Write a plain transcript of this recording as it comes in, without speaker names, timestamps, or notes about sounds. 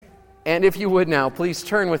And if you would now, please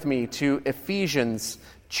turn with me to Ephesians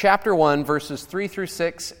chapter 1, verses 3 through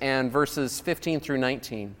 6 and verses 15 through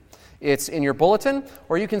 19. It's in your bulletin,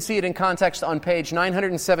 or you can see it in context on page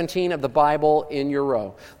 917 of the Bible in your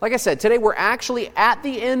row. Like I said, today we're actually at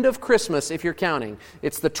the end of Christmas, if you're counting.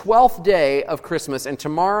 It's the 12th day of Christmas, and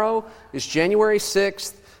tomorrow is January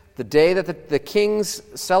 6th, the day that the kings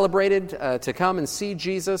celebrated to come and see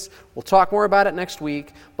Jesus. We'll talk more about it next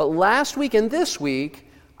week. But last week and this week,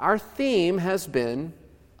 our theme has been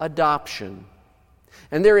adoption.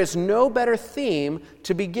 And there is no better theme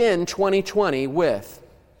to begin 2020 with.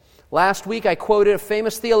 Last week I quoted a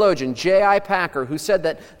famous theologian, J.I. Packer, who said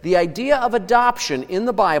that the idea of adoption in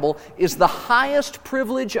the Bible is the highest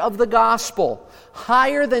privilege of the gospel,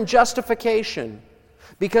 higher than justification,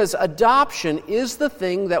 because adoption is the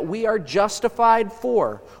thing that we are justified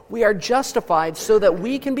for. We are justified so that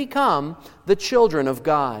we can become the children of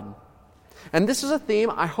God. And this is a theme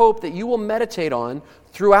I hope that you will meditate on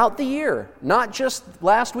throughout the year, not just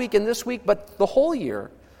last week and this week, but the whole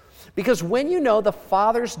year. Because when you know the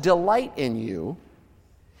Father's delight in you,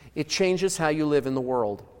 it changes how you live in the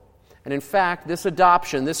world. And in fact, this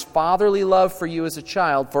adoption, this fatherly love for you as a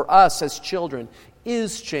child, for us as children,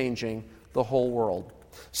 is changing the whole world.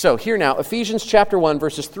 So here now, Ephesians chapter 1,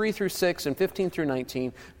 verses 3 through 6 and 15 through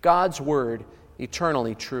 19, God's Word,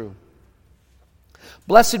 eternally true.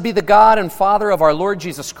 Blessed be the God and Father of our Lord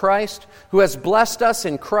Jesus Christ, who has blessed us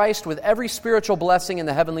in Christ with every spiritual blessing in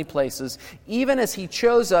the heavenly places, even as He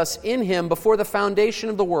chose us in Him before the foundation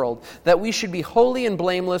of the world, that we should be holy and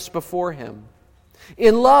blameless before Him.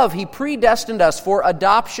 In love, He predestined us for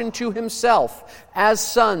adoption to Himself as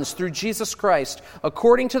sons through Jesus Christ,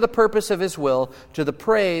 according to the purpose of His will, to the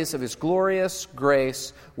praise of His glorious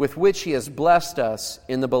grace with which He has blessed us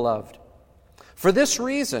in the Beloved. For this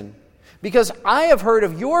reason, because I have heard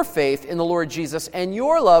of your faith in the Lord Jesus and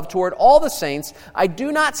your love toward all the saints, I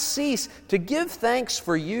do not cease to give thanks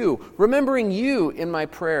for you, remembering you in my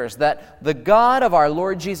prayers, that the God of our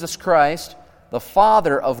Lord Jesus Christ, the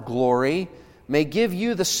Father of glory, may give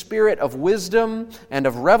you the spirit of wisdom and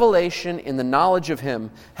of revelation in the knowledge of Him,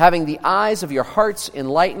 having the eyes of your hearts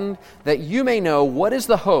enlightened, that you may know what is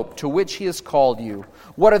the hope to which He has called you,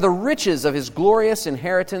 what are the riches of His glorious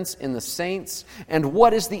inheritance in the saints, and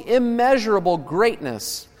what is the immeasurable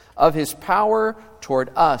greatness of His power toward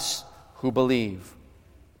us who believe.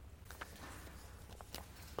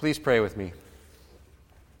 Please pray with me.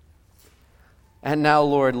 And now,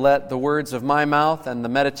 Lord, let the words of my mouth and the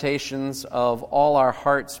meditations of all our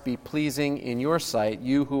hearts be pleasing in your sight,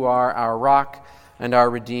 you who are our rock and our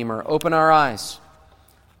Redeemer. Open our eyes,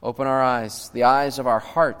 the eyes of our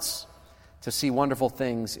hearts, to see wonderful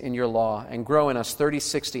things in your law, and grow in us 30,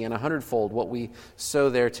 60, and 100-fold what we sow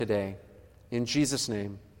there today. In Jesus'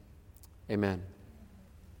 name, amen.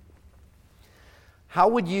 How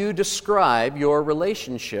would you describe your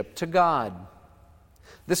relationship to God?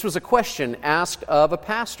 This was a question asked of a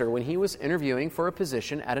pastor when he was interviewing for a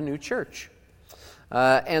position at a new church.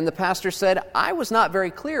 And the pastor said, I was not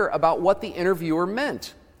very clear about what the interviewer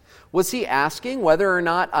meant. Was he asking whether or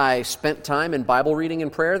not I spent time in Bible reading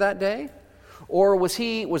and prayer that day? Or was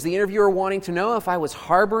the interviewer wanting to know if I was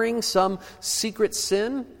harboring some secret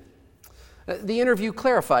sin? The interview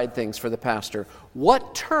clarified things for the pastor.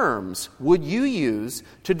 What terms would you use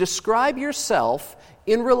to describe yourself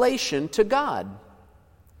in relation to God?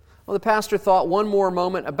 Well, the pastor thought one more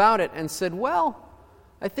moment about it and said, well,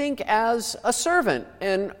 I think as a servant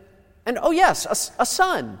and oh yes, a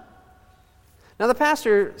son. Now the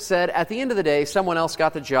pastor said at the end of the day, someone else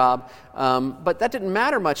got the job, but that didn't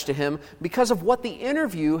matter much to him because of what the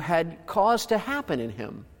interview had caused to happen in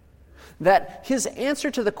him. That his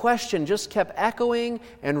answer to the question just kept echoing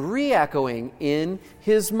and re-echoing in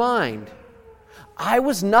his mind. I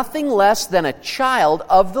was nothing less than a child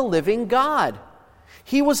of the living God.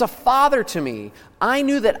 He was a father to me. I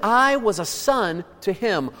knew that I was a son to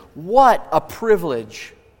him. What a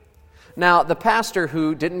privilege. Now, the pastor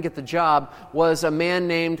who didn't get the job was a man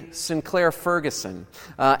named Sinclair Ferguson.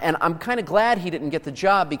 And I'm kind of glad he didn't get the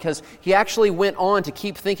job because he actually went on to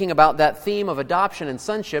keep thinking about that theme of adoption and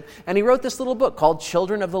sonship, and he wrote this little book called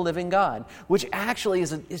Children of the Living God, which actually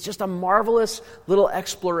is just a marvelous little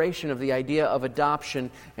exploration of the idea of adoption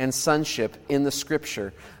and sonship in the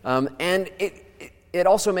Scripture. And it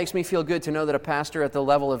also makes me feel good to know that a pastor at the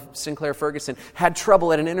level of Sinclair Ferguson had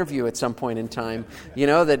trouble at an interview at some point in time,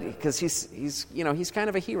 because he's kind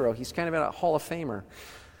of a hero. He's kind of a Hall of Famer.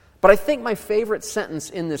 But I think my favorite sentence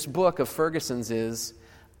in this book of Ferguson's is,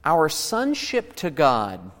 our sonship to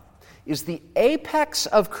God is the apex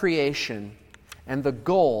of creation and the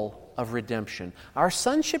goal of redemption. Our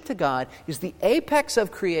sonship to God is the apex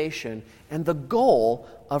of creation and the goal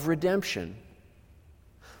of redemption.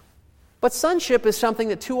 But sonship is something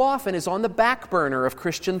that too often is on the back burner of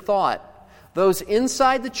Christian thought. Those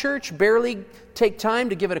inside the church barely take time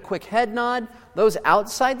to give it a quick head nod. Those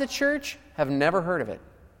outside the church have never heard of it.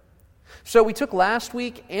 So we took last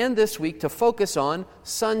week and this week to focus on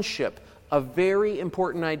sonship, a very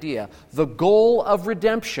important idea, the goal of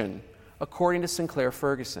redemption, according to Sinclair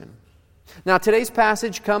Ferguson. Now, today's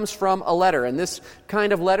passage comes from a letter, and this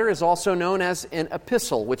kind of letter is also known as an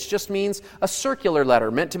epistle, which just means a circular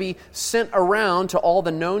letter meant to be sent around to all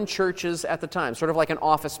the known churches at the time, sort of like an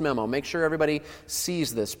office memo. Make sure everybody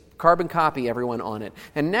sees this. Carbon copy everyone on it.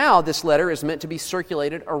 And now this letter is meant to be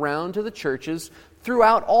circulated around to the churches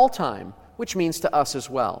throughout all time, which means to us as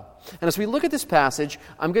well. And as we look at this passage,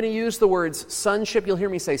 I'm going to use the words sonship. You'll hear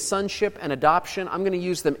me say sonship and adoption. I'm going to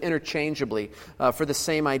use them interchangeably for the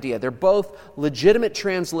same idea. They're both legitimate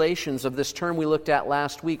translations of this term we looked at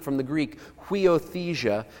last week from the Greek,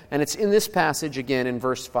 huiothesia, and it's in this passage again in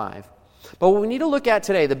verse 5. But what we need to look at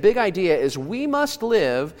today, the big idea is we must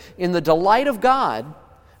live in the delight of God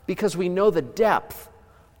because we know the depth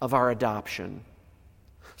of our adoption.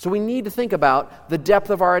 So we need to think about the depth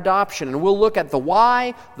of our adoption, and we'll look at the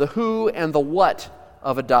why, the who, and the what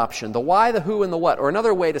of adoption. The why, the who, and the what. Or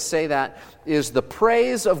another way to say that is the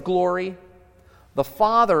praise of glory, the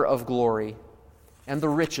Father of glory, and the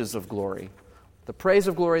riches of glory. The praise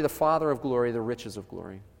of glory, the Father of glory, the riches of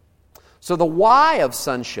glory. So the why of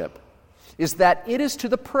sonship is that it is to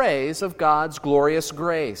the praise of God's glorious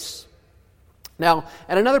grace. Now,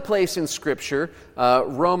 at another place in Scripture,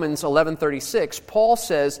 Romans 11:36, Paul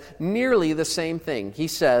says nearly the same thing. He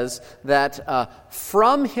says that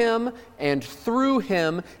from Him and through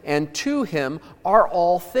Him and to Him are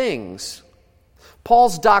all things.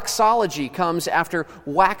 Paul's doxology comes after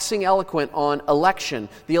waxing eloquent on election,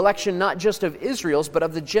 the election not just of Israel's, but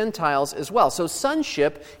of the Gentiles as well. So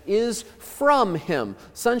sonship is from Him.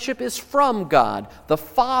 Sonship is from God. The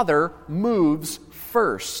Father moves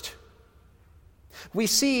first. We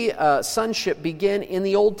see sonship begin in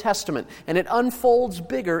the Old Testament, and it unfolds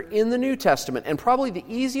bigger in the New Testament. And probably the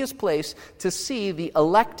easiest place to see the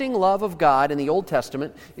electing love of God in the Old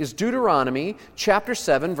Testament is Deuteronomy chapter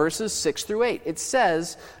 7, verses 6 through 8. It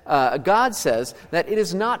says, God says, that it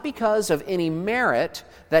is not because of any merit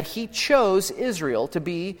that He chose Israel to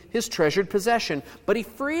be His treasured possession, but He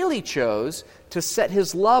freely chose to set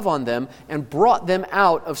His love on them and brought them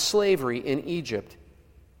out of slavery in Egypt.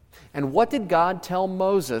 And what did God tell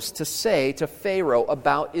Moses to say to Pharaoh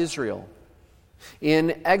about Israel?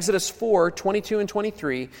 In Exodus 4, 22 and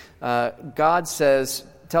 23, God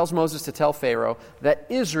tells Moses to tell Pharaoh that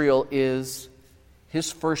Israel is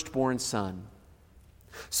his firstborn son.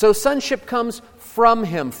 So sonship comes from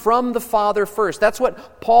Him, from the Father first. That's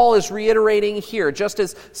what Paul is reiterating here. Just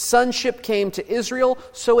as sonship came to Israel,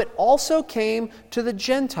 so it also came to the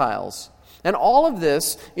Gentiles. And all of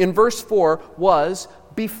this, in verse 4, was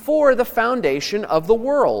before the foundation of the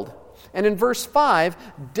world. And in verse 5,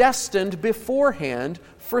 destined beforehand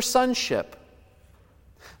for sonship.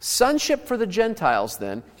 Sonship for the Gentiles,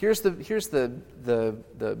 then, here's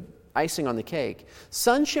the icing on the cake.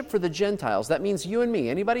 Sonship for the Gentiles, that means you and me,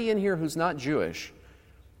 anybody in here who's not Jewish,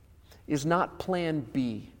 is not plan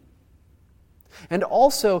B. And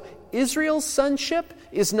also, Israel's sonship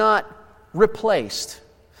is not replaced.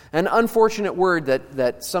 An unfortunate word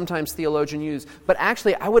that sometimes theologians use, but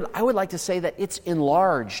actually I would like to say that it's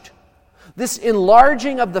enlarged. This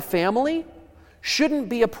enlarging of the family shouldn't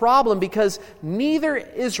be a problem because neither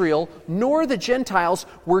Israel nor the Gentiles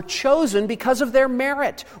were chosen because of their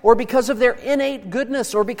merit or because of their innate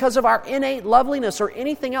goodness or because of our innate loveliness or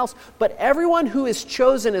anything else. But everyone who is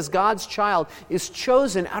chosen as God's child is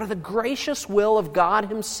chosen out of the gracious will of God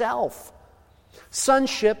Himself.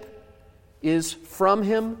 Sonship is from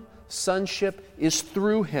Him, sonship is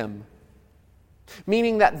through Him.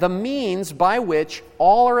 Meaning that the means by which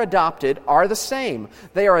all are adopted are the same.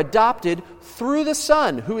 They are adopted through the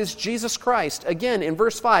Son, who is Jesus Christ. Again, in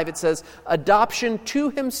verse 5, it says, adoption to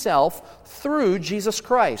Himself through Jesus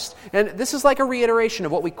Christ. And this is like a reiteration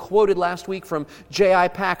of what we quoted last week from J.I.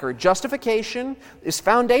 Packer. Justification is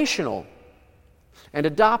foundational. And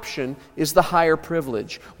adoption is the higher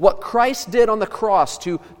privilege. What Christ did on the cross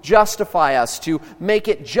to justify us, to make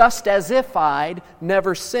it just as if I'd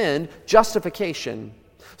never sinned, justification.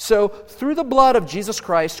 So, through the blood of Jesus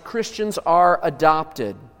Christ, Christians are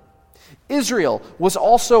adopted. Israel was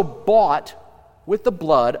also bought with the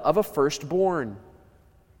blood of a firstborn.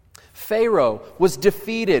 Pharaoh was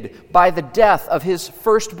defeated by the death of his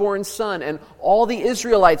firstborn son, and all the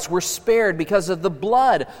Israelites were spared because of the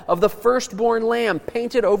blood of the firstborn lamb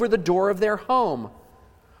painted over the door of their home.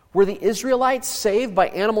 Were the Israelites saved by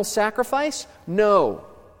animal sacrifice? No.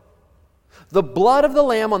 The blood of the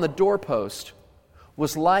lamb on the doorpost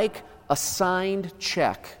was like a signed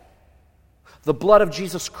check. The blood of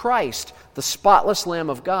Jesus Christ, the spotless Lamb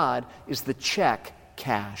of God, is the check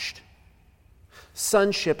cashed.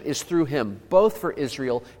 Sonship is through him, both for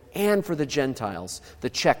Israel and for the Gentiles. The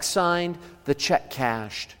check signed, the check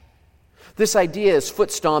cashed. This idea is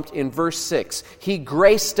foot-stomped in verse 6. He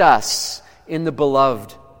graced us in the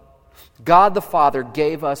beloved. God the Father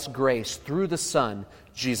gave us grace through the Son,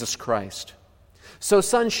 Jesus Christ. So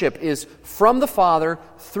sonship is from the Father,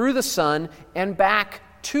 through the Son, and back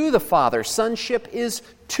to the Father. Sonship is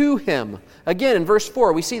to him. Again, in verse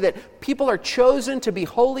 4, we see that people are chosen to be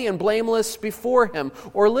holy and blameless before him,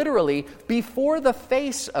 or literally, before the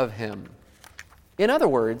face of him. In other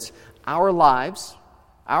words, our lives,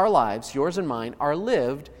 yours and mine, are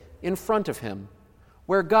lived in front of him,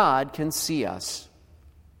 where God can see us.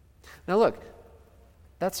 Now look,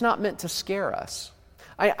 that's not meant to scare us.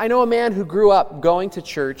 I know a man who grew up going to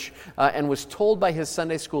church and was told by his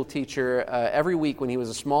Sunday school teacher every week when he was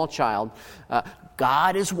a small child,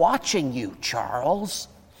 God is watching you, Charles.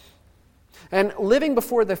 And living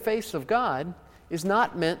before the face of God is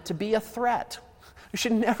not meant to be a threat. You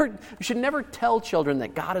should never tell children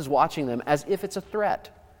that God is watching them as if it's a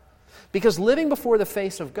threat. Because living before the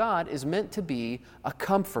face of God is meant to be a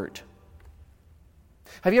comfort.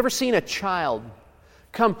 Have you ever seen a child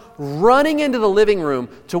come running into the living room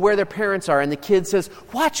to where their parents are, and the kid says,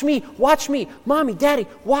 watch me, Mommy, Daddy,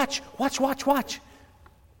 watch. Watch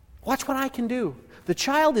what I can do. The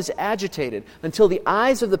child is agitated until the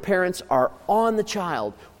eyes of the parents are on the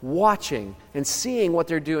child, watching and seeing what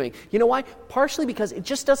they're doing. You know why? Partially because it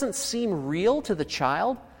just doesn't seem real to the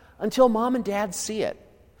child until mom and dad see it.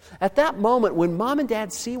 At that moment, when mom and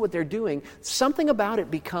dad see what they're doing, something about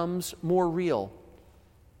it becomes more real.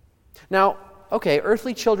 Now, okay,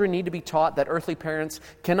 earthly children need to be taught that earthly parents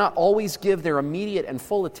cannot always give their immediate and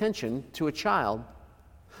full attention to a child,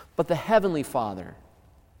 but the Heavenly Father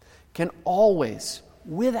can always,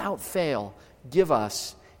 without fail, give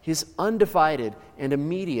us his undivided and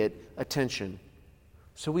immediate attention.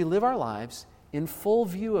 So we live our lives in full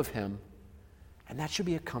view of him, and that should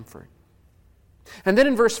be a comfort. And then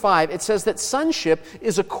in verse 5, it says that sonship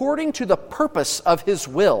is according to the purpose of his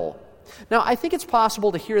will. Now, I think it's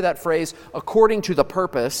possible to hear that phrase, according to the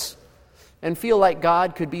purpose, and feel like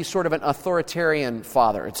God could be sort of an authoritarian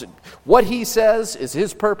father. It's what he says is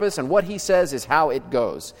his purpose, and what he says is how it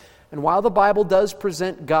goes. And while the Bible does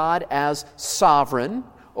present God as sovereign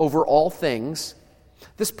over all things,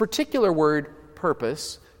 this particular word,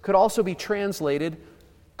 purpose, could also be translated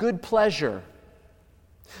good pleasure.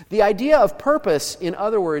 The idea of purpose, in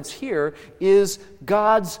other words, here is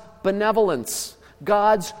God's benevolence,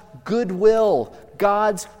 God's goodwill,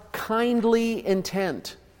 God's kindly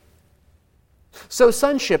intent. So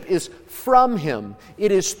sonship is from him,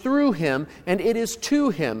 it is through him, and it is to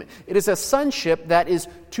him. It is a sonship that is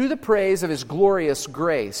to the praise of his glorious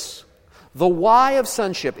grace. The why of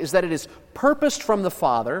sonship is that it is purposed from the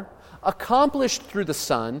Father, accomplished through the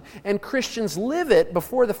Son, and Christians live it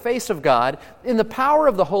before the face of God in the power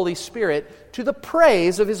of the Holy Spirit to the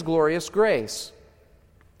praise of his glorious grace.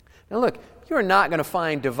 Now look, you are not going to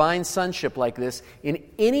find divine sonship like this in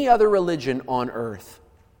any other religion on earth.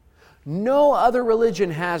 No other religion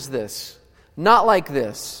has this. Not like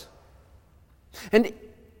this. And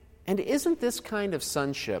isn't this kind of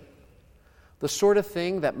sonship the sort of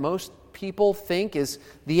thing that most people think is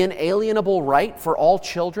the inalienable right for all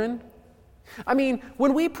children? I mean,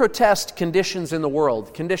 when we protest conditions in the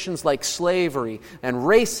world, conditions like slavery and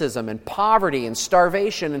racism and poverty and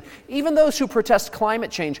starvation, and even those who protest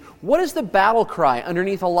climate change, what is the battle cry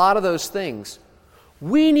underneath a lot of those things?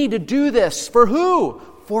 We need to do this for who?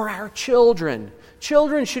 For our children.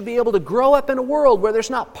 Children should be able to grow up in a world where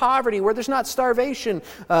there's not poverty, where there's not starvation.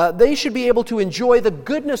 They should be able to enjoy the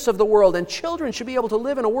goodness of the world, and children should be able to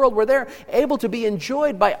live in a world where they're able to be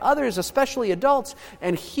enjoyed by others, especially adults.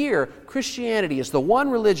 And here, Christianity is the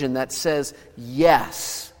one religion that says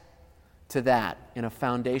yes to that in a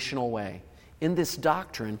foundational way, in this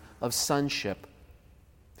doctrine of sonship.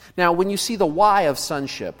 Now, when you see the why of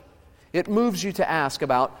sonship, it moves you to ask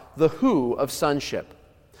about the who of sonship.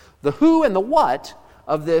 The who and the what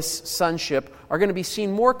of this sonship are going to be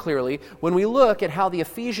seen more clearly when we look at how the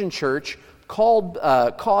Ephesian church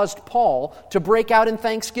caused Paul to break out in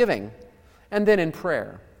thanksgiving and then in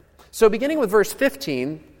prayer. So beginning with verse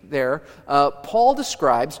 15, there, Paul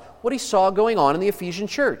describes what he saw going on in the Ephesian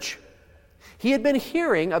church. He had been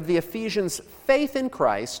hearing of the Ephesians' faith in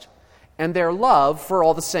Christ and their love for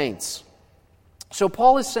all the saints. So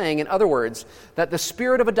Paul is saying, in other words, that the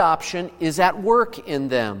spirit of adoption is at work in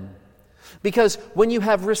them. Because when you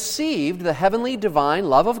have received the heavenly divine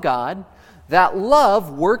love of God, that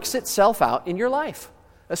love works itself out in your life,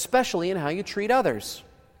 especially in how you treat others.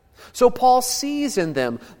 So Paul sees in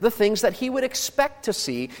them the things that he would expect to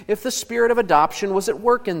see if the spirit of adoption was at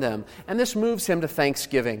work in them, and this moves him to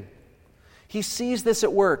thanksgiving. He sees this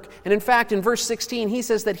at work, and in fact, in verse 16, he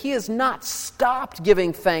says that he has not stopped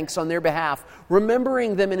giving thanks on their behalf,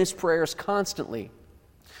 remembering them in his prayers constantly.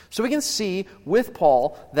 So we can see with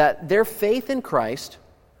Paul that their faith in Christ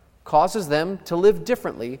causes them to live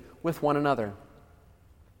differently with one another.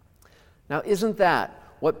 Now, isn't that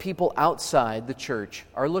what people outside the church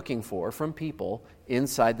are looking for from people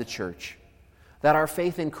inside the church? That our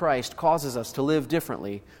faith in Christ causes us to live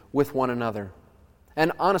differently with one another.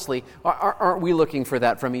 And honestly, aren't we looking for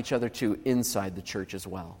that from each other too, inside the church as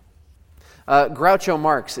well? Groucho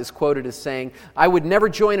Marx is quoted as saying, "I would never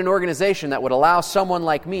join an organization that would allow someone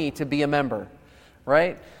like me to be a member."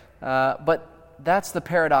 Right? But that's the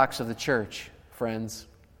paradox of the church, friends.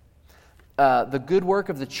 The good work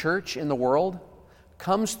of the church in the world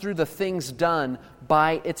comes through the things done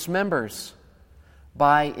by its members,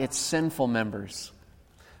 by its sinful members.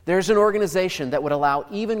 There's an organization that would allow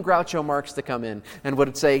even Groucho Marx to come in and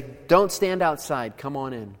would say, "Don't stand outside, come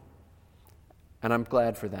on in." And I'm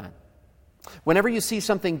glad for that. Whenever you see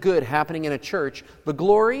something good happening in a church, the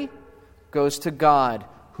glory goes to God,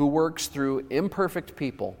 who works through imperfect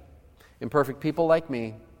people like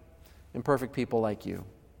me, imperfect people like you.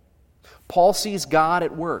 Paul sees God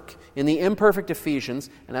at work in the imperfect Ephesians,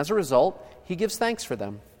 and as a result, he gives thanks for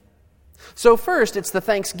them. So first, it's the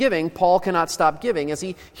thanksgiving Paul cannot stop giving as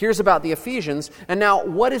he hears about the Ephesians. And now,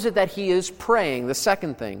 what is it that he is praying? The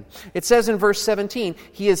second thing. It says in verse 17,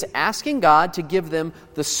 he is asking God to give them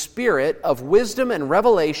the spirit of wisdom and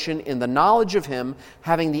revelation in the knowledge of Him,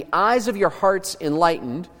 having the eyes of your hearts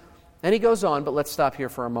enlightened. And he goes on, but let's stop here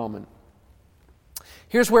for a moment.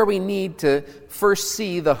 Here's where we need to first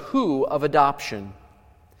see the who of adoption.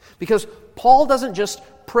 Because Paul doesn't just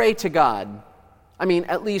pray to God. I mean,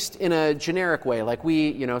 at least in a generic way, like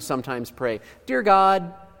we, sometimes pray, "Dear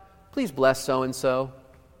God, please bless so-and-so.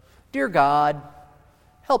 Dear God,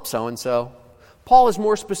 help so-and-so." Paul is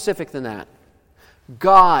more specific than that.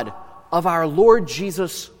 God of our Lord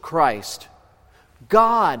Jesus Christ.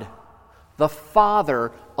 God, the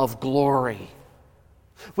Father of glory.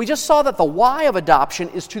 We just saw that the why of adoption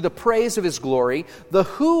is to the praise of His glory. The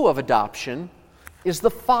who of adoption is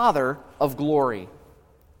the Father of glory.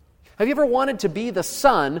 Have you ever wanted to be the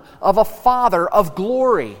son of a Father of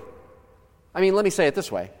glory? I mean, let me say it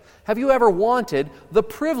this way. Have you ever wanted the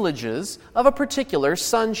privileges of a particular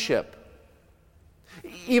sonship?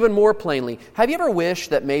 Even more plainly, have you ever wished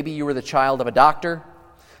that maybe you were the child of a doctor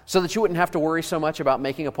so that you wouldn't have to worry so much about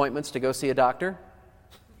making appointments to go see a doctor?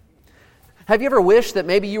 Have you ever wished that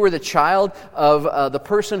maybe you were the child of the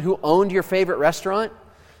person who owned your favorite restaurant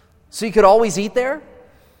so you could always eat there?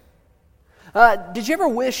 Did you ever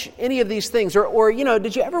wish any of these things? Or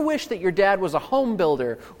did you ever wish that your dad was a home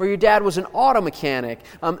builder or your dad was an auto mechanic?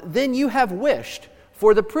 Then you have wished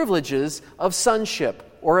for the privileges of sonship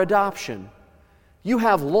or adoption. You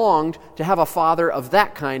have longed to have a father of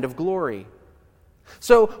that kind of glory.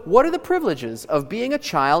 So what are the privileges of being a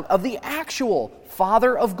child of the actual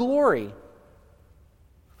Father of glory?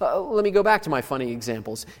 Let me go back to my funny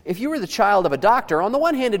examples. If you were the child of a doctor, on the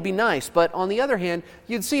one hand it'd be nice, but on the other hand,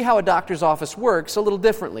 you'd see how a doctor's office works a little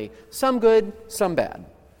differently. Some good, some bad.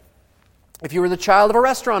 If you were the child of a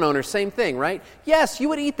restaurant owner, same thing, right? Yes, you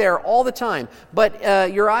would eat there all the time,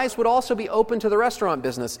 but your eyes would also be open to the restaurant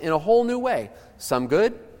business in a whole new way. Some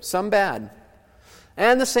good, some bad.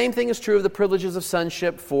 And the same thing is true of the privileges of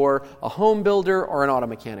sonship for a home builder or an auto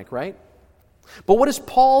mechanic, right? But what does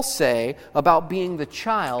Paul say about being the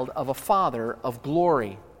child of a Father of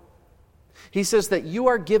glory? He says that you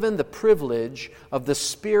are given the privilege of the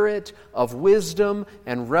spirit of wisdom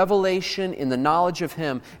and revelation in the knowledge of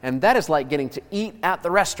Him, and that is like getting to eat at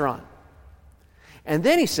the restaurant. And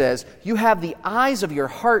then he says, you have the eyes of your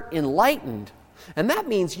heart enlightened. And that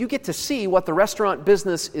means you get to see what the restaurant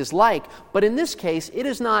business is like. But in this case, it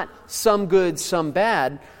is not some good, some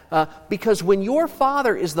bad. Because when your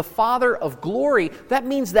Father is the Father of glory, that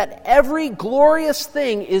means that every glorious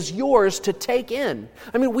thing is yours to take in.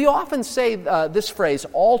 I mean, we often say this phrase,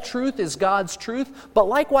 all truth is God's truth. But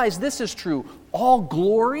likewise, this is true. All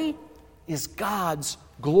glory is God's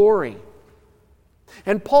glory.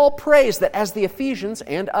 And Paul prays that as the Ephesians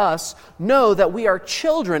and us know that we are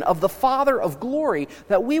children of the Father of glory,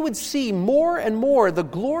 that we would see more and more the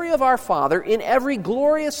glory of our Father in every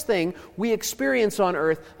glorious thing we experience on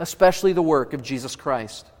earth, especially the work of Jesus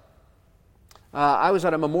Christ. I was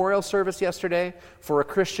at a memorial service yesterday for a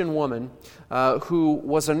Christian woman who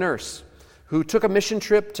was a nurse, who took a mission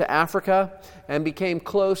trip to Africa and became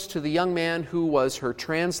close to the young man who was her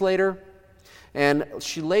translator. And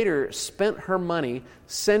she later spent her money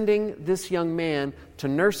sending this young man to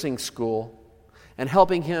nursing school and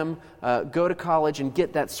helping him go to college and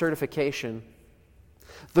get that certification.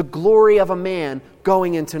 The glory of a man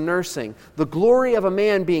going into nursing. The glory of a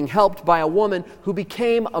man being helped by a woman who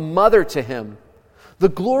became a mother to him. The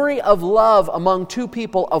glory of love among two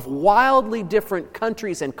people of wildly different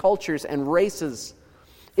countries and cultures and races.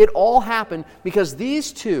 It all happened because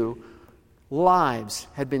these two lives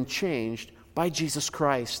had been changed by Jesus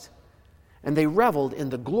Christ. And they reveled in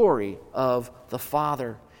the glory of the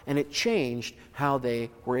Father. And it changed how they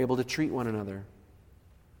were able to treat one another.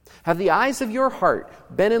 Have the eyes of your heart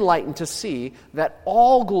been enlightened to see that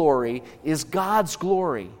all glory is God's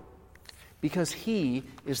glory? Because He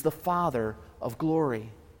is the Father of glory.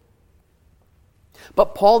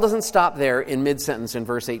 But Paul doesn't stop there in mid-sentence in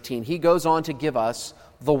verse 18. He goes on to give us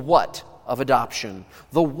the what of adoption.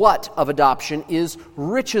 The what of adoption is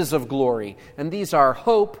riches of glory. And these are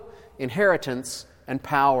hope, inheritance, and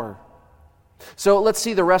power. So let's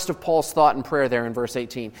see the rest of Paul's thought and prayer there in verse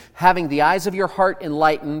 18. Having the eyes of your heart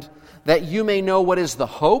enlightened, that you may know what is the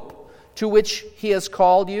hope to which He has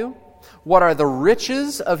called you, what are the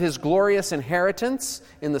riches of His glorious inheritance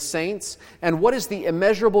in the saints, and what is the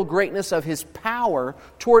immeasurable greatness of His power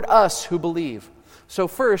toward us who believe. So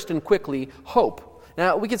first and quickly, hope.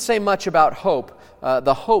 Now, we could say much about hope,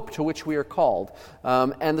 the hope to which we are called.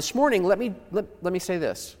 And this morning, let me say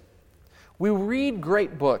this. We read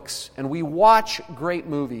great books and we watch great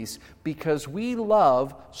movies because we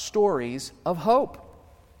love stories of hope.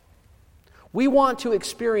 We want to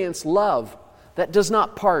experience love that does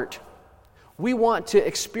not part. We want to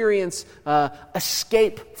experience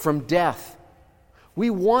escape from death. We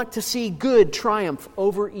want to see good triumph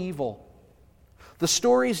over evil. The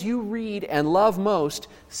stories you read and love most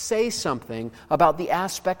say something about the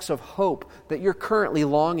aspects of hope that you're currently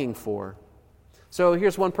longing for. So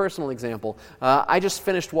here's one personal example. I just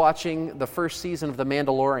finished watching the first season of The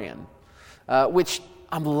Mandalorian, which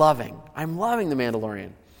I'm loving. I'm loving The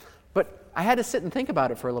Mandalorian. But I had to sit and think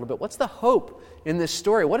about it for a little bit. What's the hope in this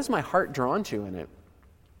story? What is my heart drawn to in it?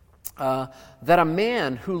 That a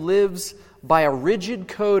man who lives by a rigid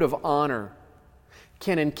code of honor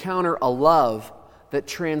can encounter a love that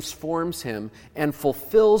transforms him and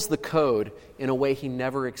fulfills the code in a way he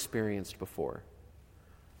never experienced before.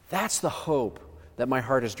 That's the hope that my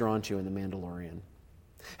heart is drawn to in The Mandalorian.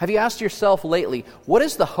 Have you asked yourself lately, what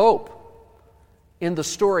is the hope in the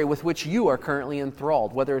story with which you are currently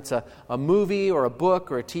enthralled, whether it's a movie or a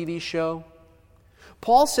book or a TV show?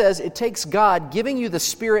 Paul says it takes God giving you the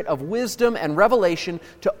spirit of wisdom and revelation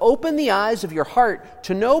to open the eyes of your heart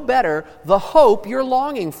to know better the hope you're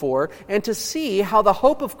longing for and to see how the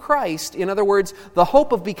hope of Christ, in other words, the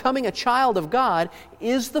hope of becoming a child of God,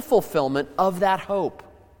 is the fulfillment of that hope.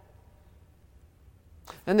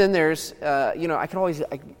 And then there's,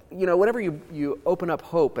 whenever you open up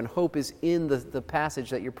hope, and hope is in the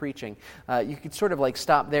passage that you're preaching, you could sort of like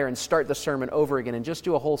stop there and start the sermon over again and just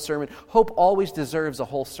do a whole sermon. Hope always deserves a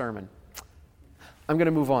whole sermon. I'm going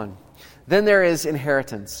to move on. Then there is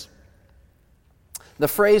inheritance. The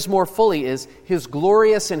phrase more fully is His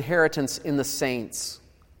glorious inheritance in the saints.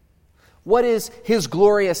 What is His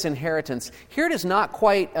glorious inheritance? Here it is not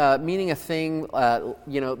quite meaning a thing,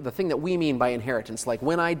 the thing that we mean by inheritance. Like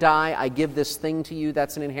when I die, I give this thing to you,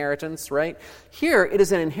 that's an inheritance, right? Here it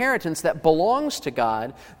is an inheritance that belongs to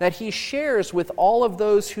God, that He shares with all of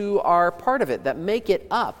those who are part of it, that make it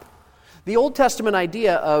up. The Old Testament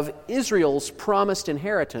idea of Israel's promised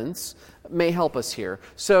inheritance may help us here.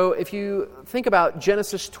 So if you think about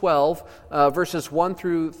Genesis 12, verses 1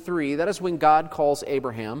 through 3, that is when God calls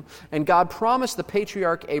Abraham, and God promised the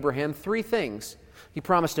patriarch Abraham three things. He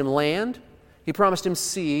promised him land, He promised him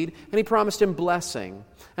seed, and He promised him blessing.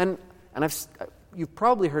 And you've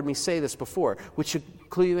probably heard me say this before, which should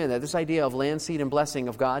clue you in that this idea of land, seed, and blessing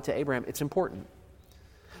of God to Abraham, it's important.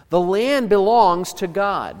 The land belongs to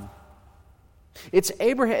God. It's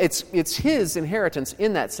Abraham. It's his inheritance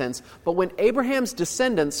in that sense. But when Abraham's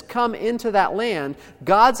descendants come into that land,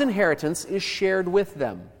 God's inheritance is shared with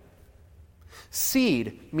them.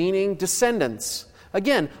 Seed, meaning descendants.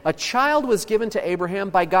 Again, a child was given to Abraham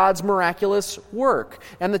by God's miraculous work,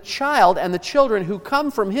 and the child and the children who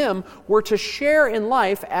come from him were to share in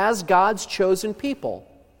life as God's chosen people.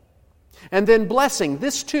 And then blessing,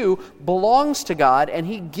 this too belongs to God, and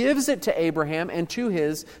he gives it to Abraham and to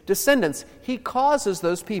his descendants. He causes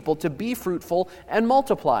those people to be fruitful and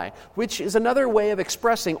multiply, which is another way of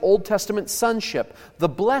expressing Old Testament sonship. The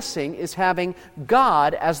blessing is having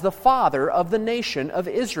God as the father of the nation of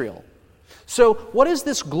Israel. So what is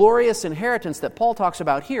this glorious inheritance that Paul talks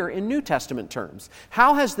about here in New Testament terms?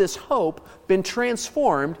 How has this hope been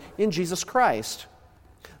transformed in Jesus Christ?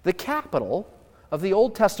 The capital of the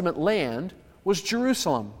Old Testament land was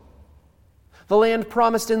Jerusalem. The land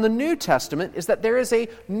promised in the New Testament is that there is a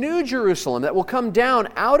new Jerusalem that will come down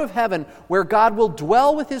out of heaven where God will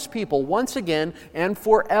dwell with his people once again and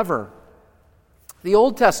forever. The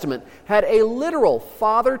Old Testament had a literal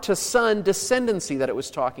father-to-son descendancy that it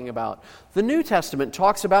was talking about. The New Testament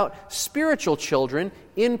talks about spiritual children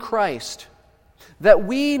in Christ. That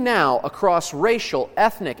we now, across racial,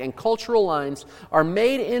 ethnic, and cultural lines, are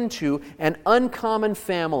made into an uncommon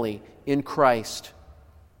family in Christ.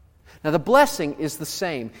 Now, the blessing is the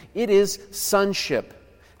same. It is sonship,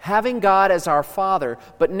 having God as our Father,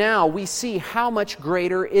 but now we see how much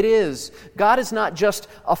greater it is. God is not just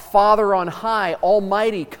a Father on high,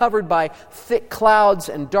 almighty, covered by thick clouds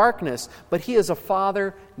and darkness, but he is a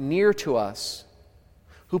Father near to us,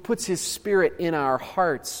 who puts his Spirit in our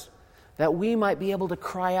hearts, that we might be able to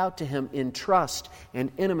cry out to him in trust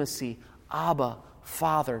and intimacy, Abba,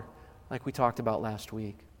 Father, like we talked about last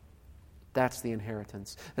week. That's the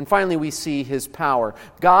inheritance. And finally, we see his power.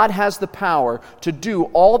 God has the power to do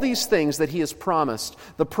all these things that he has promised.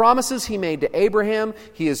 The promises he made to Abraham,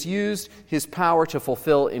 he has used his power to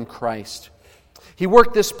fulfill in Christ. He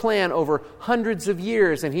worked this plan over hundreds of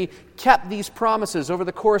years, and he kept these promises over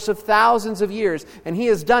the course of thousands of years, and he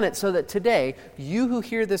has done it so that today, you who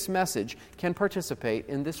hear this message can participate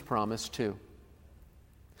in this promise too.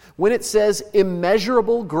 When it says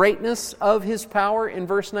immeasurable greatness of his power in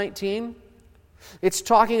verse 19, it's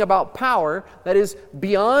talking about power that is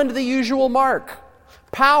beyond the usual mark,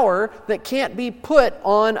 power that can't be put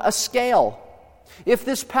on a scale. If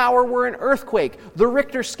this power were an earthquake, the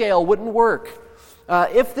Richter scale wouldn't work.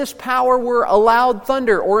 If this power were a loud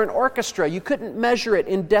thunder or an orchestra, you couldn't measure it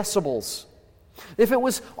in decibels. If it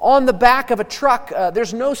was on the back of a truck,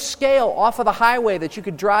 there's no scale off of the highway that you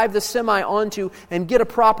could drive the semi onto and get a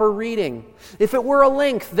proper reading. If it were a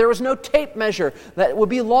length, there was no tape measure that would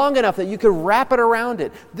be long enough that you could wrap it around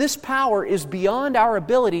it. This power is beyond our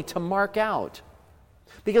ability to mark out.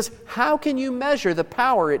 Because how can you measure the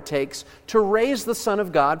power it takes to raise the Son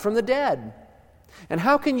of God from the dead? And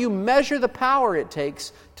how can you measure the power it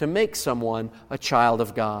takes to make someone a child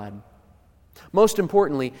of God? Most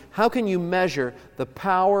importantly, how can you measure the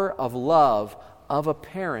power of love of a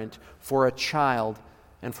parent for a child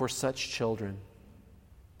and for such children?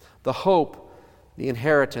 The hope, the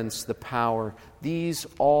inheritance, the power, these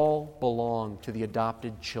all belong to the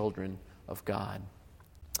adopted children of God.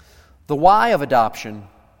 The why of adoption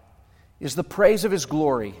is the praise of his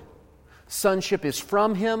glory. Sonship is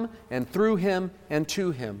from him and through him and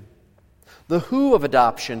to him. The who of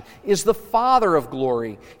adoption is the Father of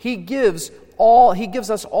glory. He gives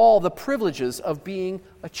us all the privileges of being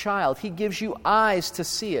a child. He gives you eyes to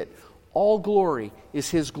see it. All glory is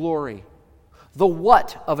his glory. The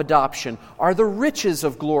what of adoption are the riches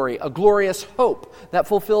of glory, a glorious hope that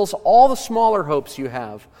fulfills all the smaller hopes you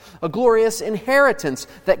have, a glorious inheritance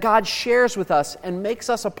that God shares with us and makes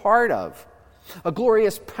us a part of, a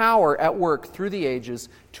glorious power at work through the ages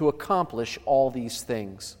to accomplish all these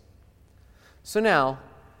things. So now,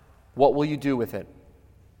 what will you do with it?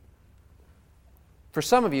 For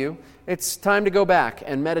some of you, it's time to go back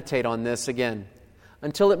and meditate on this again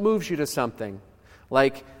until it moves you to something.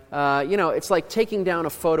 Like, it's like taking down a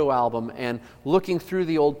photo album and looking through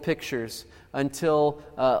the old pictures until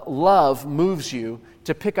love moves you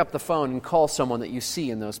to pick up the phone and call someone that you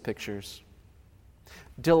see in those pictures.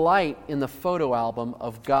 Delight in the photo album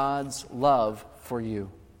of God's love for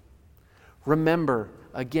you. Remember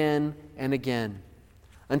again and again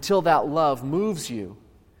until that love moves you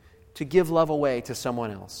to give love away to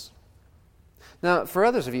someone else. Now, for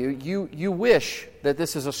others of you, you wish that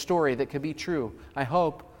this is a story that could be true. I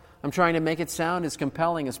hope. I'm trying to make it sound as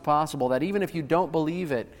compelling as possible, that even if you don't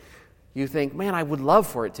believe it, you think, man, I would love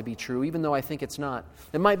for it to be true, even though I think it's not.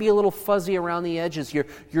 It might be a little fuzzy around the edges.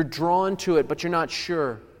 You're drawn to it, but you're not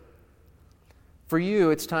sure. For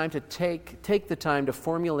you, it's time to take the time to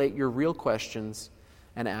formulate your real questions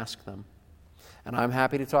and ask them. And I'm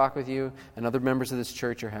happy to talk with you, and other members of this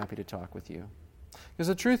church are happy to talk with you. Because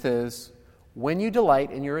the truth is, When you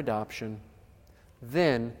delight in your adoption,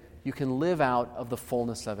 then you can live out of the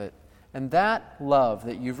fullness of it. And that love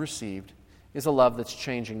that you've received is a love that's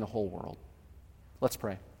changing the whole world. Let's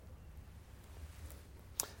pray.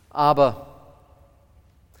 Abba,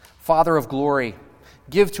 Father of glory,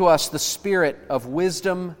 give to us the spirit of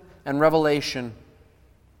wisdom and revelation.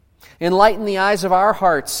 Enlighten the eyes of our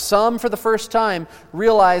hearts, some for the first time,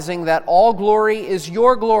 realizing that all glory is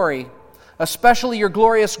your glory, especially your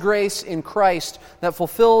glorious grace in Christ that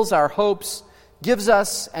fulfills our hopes, gives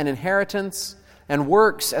us an inheritance, and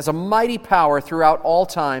works as a mighty power throughout all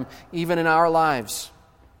time, even in our lives.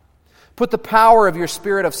 Put the power of your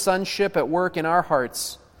spirit of sonship at work in our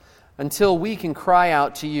hearts until we can cry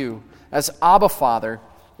out to you as Abba, Father,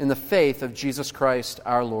 in the faith of Jesus Christ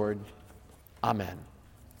our Lord. Amen.